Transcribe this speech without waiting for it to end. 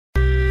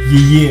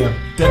Yeah,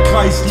 der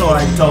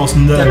Kreislauf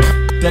 3011.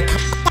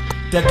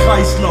 Der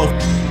Kreislauf.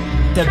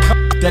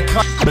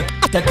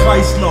 Der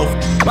Kreislauf.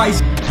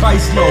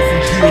 Kreislauf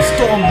und Trio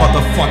Storm,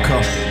 Motherfucker.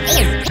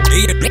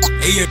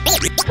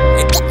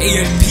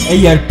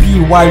 ARP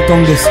Wild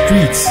on the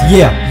Streets,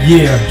 yeah,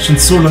 schon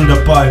so lange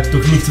dabei,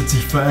 doch nichts hat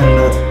sich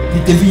verändert.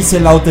 Die Devise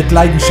lautet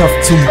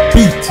Leidenschaft zum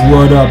Beat.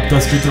 Word up,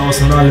 das geht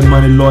raus an alle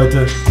meine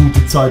Leute.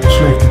 Gute Zeiten,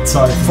 schlechte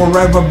Zeiten.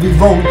 Forever we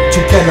roll,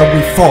 together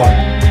we fall.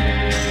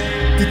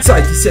 Die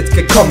Zeit ist jetzt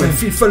gekommen,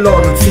 viel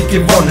verloren und viel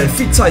gewonnen.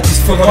 Viel Zeit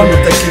ist voran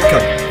und der Kick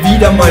hat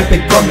wieder mal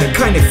begonnen.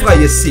 Keine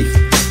freie Sicht,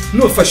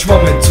 nur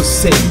verschwommen zu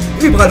sehen.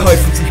 Überall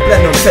häufen sich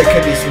Blender und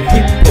Faker diesem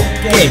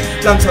Hip-Hop-Game.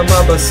 Langsam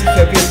aber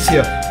sicher wird's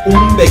hier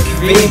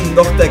unbequem,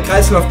 doch der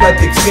Kreislauf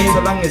bleibt extrem,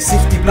 solange sich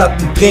die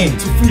Platten drehen.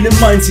 Zu viele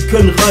meinen, sie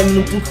können reimen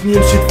und drucken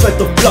ihren Shit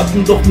fett auf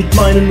Platten, doch mit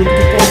meinen und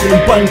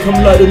gebrochenen Beinen kann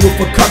man leider nur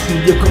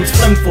verkacken. Dir kommt's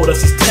fremd vor,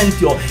 das ist Trend,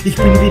 jo. Ich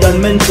bin wieder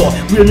ein Mentor,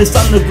 Realnezzz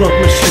Underground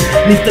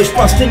Machine. Nicht der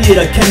Spaß, den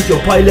jeder kennt, jo.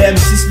 Peile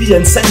MCs wie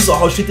ein Sensor,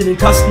 hau Shit in den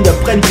Kasten, der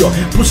brennt, jo.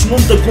 Pushen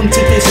Untergrund,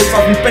 CDs, jetzt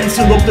auf den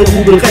Benzel, ob der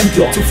Rubel rennt,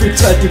 jo. Zu viel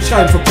Zeit mit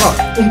Schein verbracht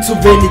und zu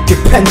wenig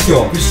gepennt,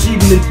 jo. Wir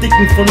schieben den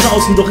Dicken von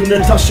außen, doch in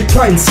der Tasche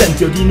keinen Cent,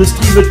 jo. Die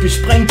Industrie wird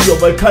gesprengt, jo,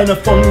 weil keiner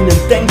von ihnen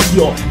denkt,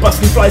 jo.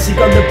 Basteln fleißig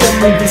an der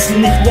Bombe und wissen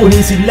nicht,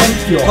 wohin sie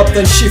lenkt, jo. Hab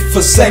dein Schiff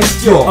versenkt,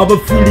 jo. Aber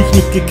fühl dich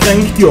nicht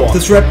gekränkt, jo.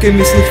 Das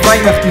Rap-Game ist nicht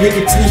Weihnachten, hier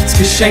gibt's nichts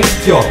geschenkt,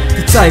 jo.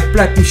 Die Zeit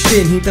bleibt nicht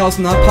stehen, hinter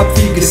draußen hab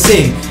viel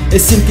gesehen.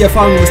 Es sind die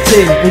Erfahrungen, was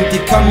zählen und die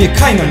kann mir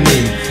keiner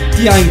nehmen.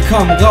 Die einen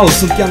kamen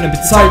raus und die anderen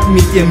bezahlten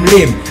mit ihrem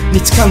Leben.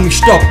 Nichts kann mich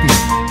stoppen,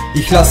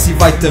 ich lass sie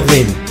weiter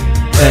reden.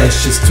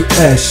 Ashes to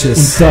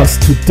ashes, and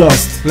dust to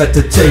dust. Let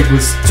the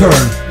tables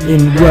turn.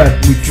 In Rap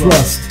we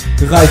trust.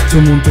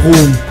 Reichtum und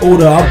Ruhm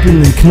oder ab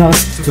in den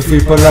Knast. Zu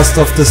viel Ballast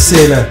auf der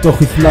Seele, doch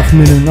ich lach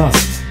mir den Ast.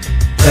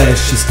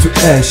 Ashes to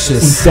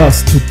ashes, and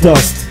dust to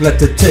dust. Let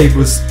the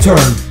tables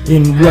turn.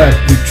 In Rap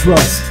we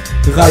trust.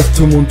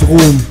 Reichtum und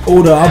Ruhm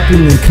oder ab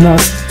in den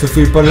Knast. Zu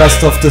viel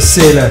Ballast auf der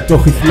Seele,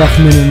 doch ich lach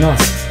mir den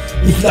Ast.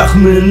 Ich lach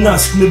mir den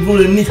Ast, mir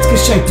wurde nichts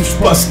geschenkt, du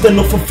Spaß.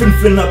 Dennoch vor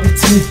 5 Jahren hab ich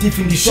ziemlich tief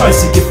in die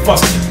Scheiße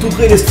gefasst. Du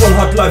redest von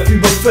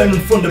Hardlife-Überfällen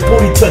und von der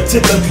Polizei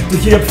zittern. Doch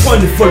ich hab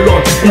Freunde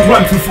verloren und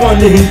Rhyme für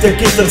Freunde hinter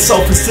Gittern.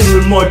 Saufe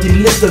Single Malt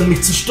in Litern,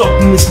 mich zu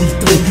stoppen ist nicht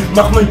drin.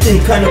 Mach mein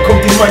Ding, keiner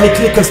kommt in meine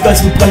Klickers, da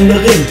ist ein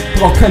brennender Ring.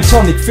 Brauch kein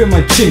Tonic für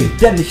mein Gin,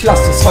 denn ich lass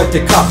es heute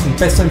krachen.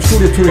 Besser im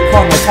Studio zu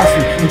recorden als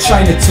hassen und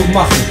Scheine zu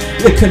machen.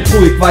 Ihr könnt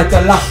ruhig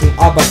weiter lachen,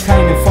 aber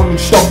keine von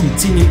uns stoppen.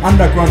 Ziehen im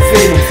Underground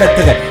Fehlen und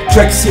fettere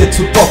Tracks hier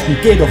zu bocken.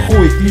 Geh doch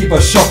ruhig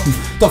lieber shoppen,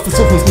 doch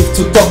versuch uns nicht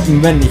zu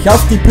docken. Wenn ich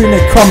auf die Bühne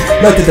komm,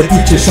 läutet der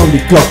DJ schon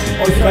die Glocken.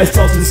 Euch reißt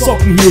aus den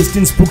Socken, hier ist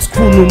Innsbrucks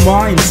Crew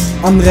Nummer 1.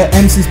 Andere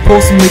MCs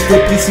posen mit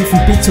depressiven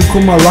Beats und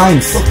Kummer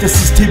Rhymes. Doch das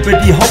ist hier bei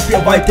die Haupt,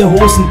 ja weite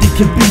Hosen,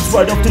 dicke Beats,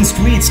 right auf den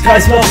Streets.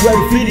 Kreislauf,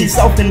 Graffitis,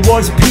 auf den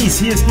Walls Peace.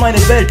 Hier ist meine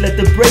Welt, let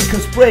the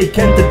breakers break,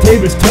 and the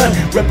tables turn.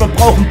 Rapper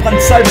brauchen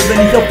Brandsalbe,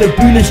 wenn ich auf der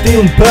Bühne stehe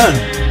und burn.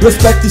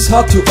 Respect is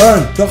hard to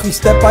earn, doch ich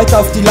step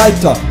weiter auf die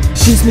Leiter.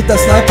 Schieß mit der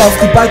Sniper auf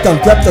die Beiter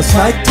und grab das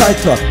Mic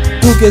tighter.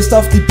 Du gehst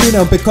auf die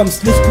Bühne und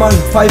bekommst nicht mal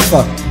einen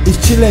Pfeifer.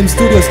 Ich chille im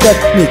Studio, step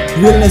mit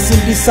Realnezzz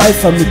in die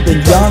Cypher. Mit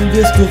den Jahren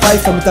wirst du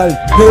reifer mit allen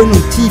Höhen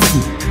und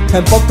Tiefen.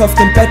 Kein Bock auf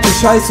den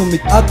Battle-Scheiß und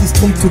mit Artists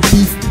drum zu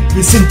beefen.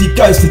 Wir sind die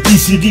Geister, die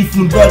sie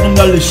riefen und während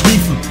alle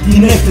schliefen. Die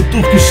Nächte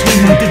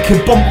durchgeschrieben, um dicke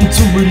Bomben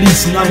zu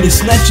releasen. Eine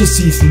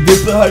Snatcher-Season,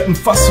 wir behalten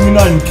Fassung in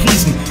allen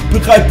Krisen.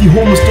 Bereit die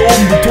Homos da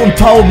oben, die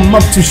Tontauben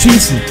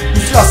abzuschießen.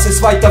 Ich lass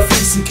es weiter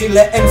fließen,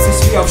 grille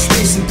MCs wie auf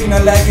Spießen. Bin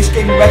allergisch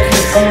gegen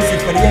Reckless, kann man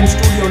sich bei dir im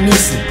Studio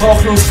niesen.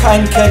 Brauchen uns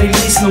keinen Caddy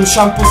leasen, um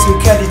Shampoos im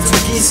Caddy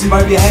zu gießen.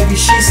 Weil wir heavy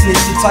schießen,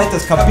 ist die Zeit,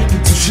 das Kapitel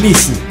zu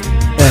schließen.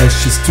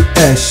 Ashes to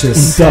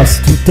ashes, and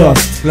dust to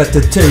dust. Let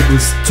the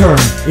tables turn.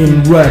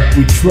 In Rap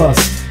we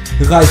trust.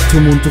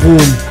 Reichtum und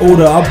Ruhm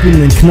oder ab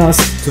in den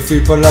Knast. Zu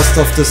viel Ballast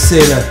auf der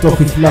Seele, doch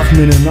ich lach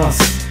mir den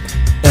Ast.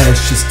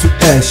 Ashes to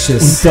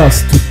ashes, and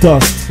dust to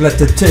dust. Let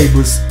the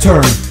tables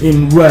turn.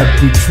 In Rap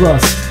we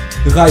trust.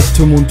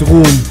 Reichtum und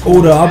Ruhm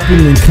oder ab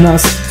in den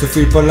Knast. Zu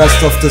viel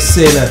Ballast auf der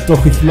Seele,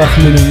 doch ich lach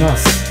mir den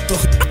Ast.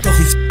 Doch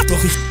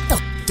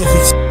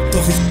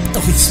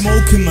ich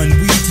smoke mein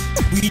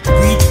Weed,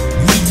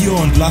 yo,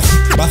 und lach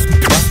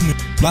mir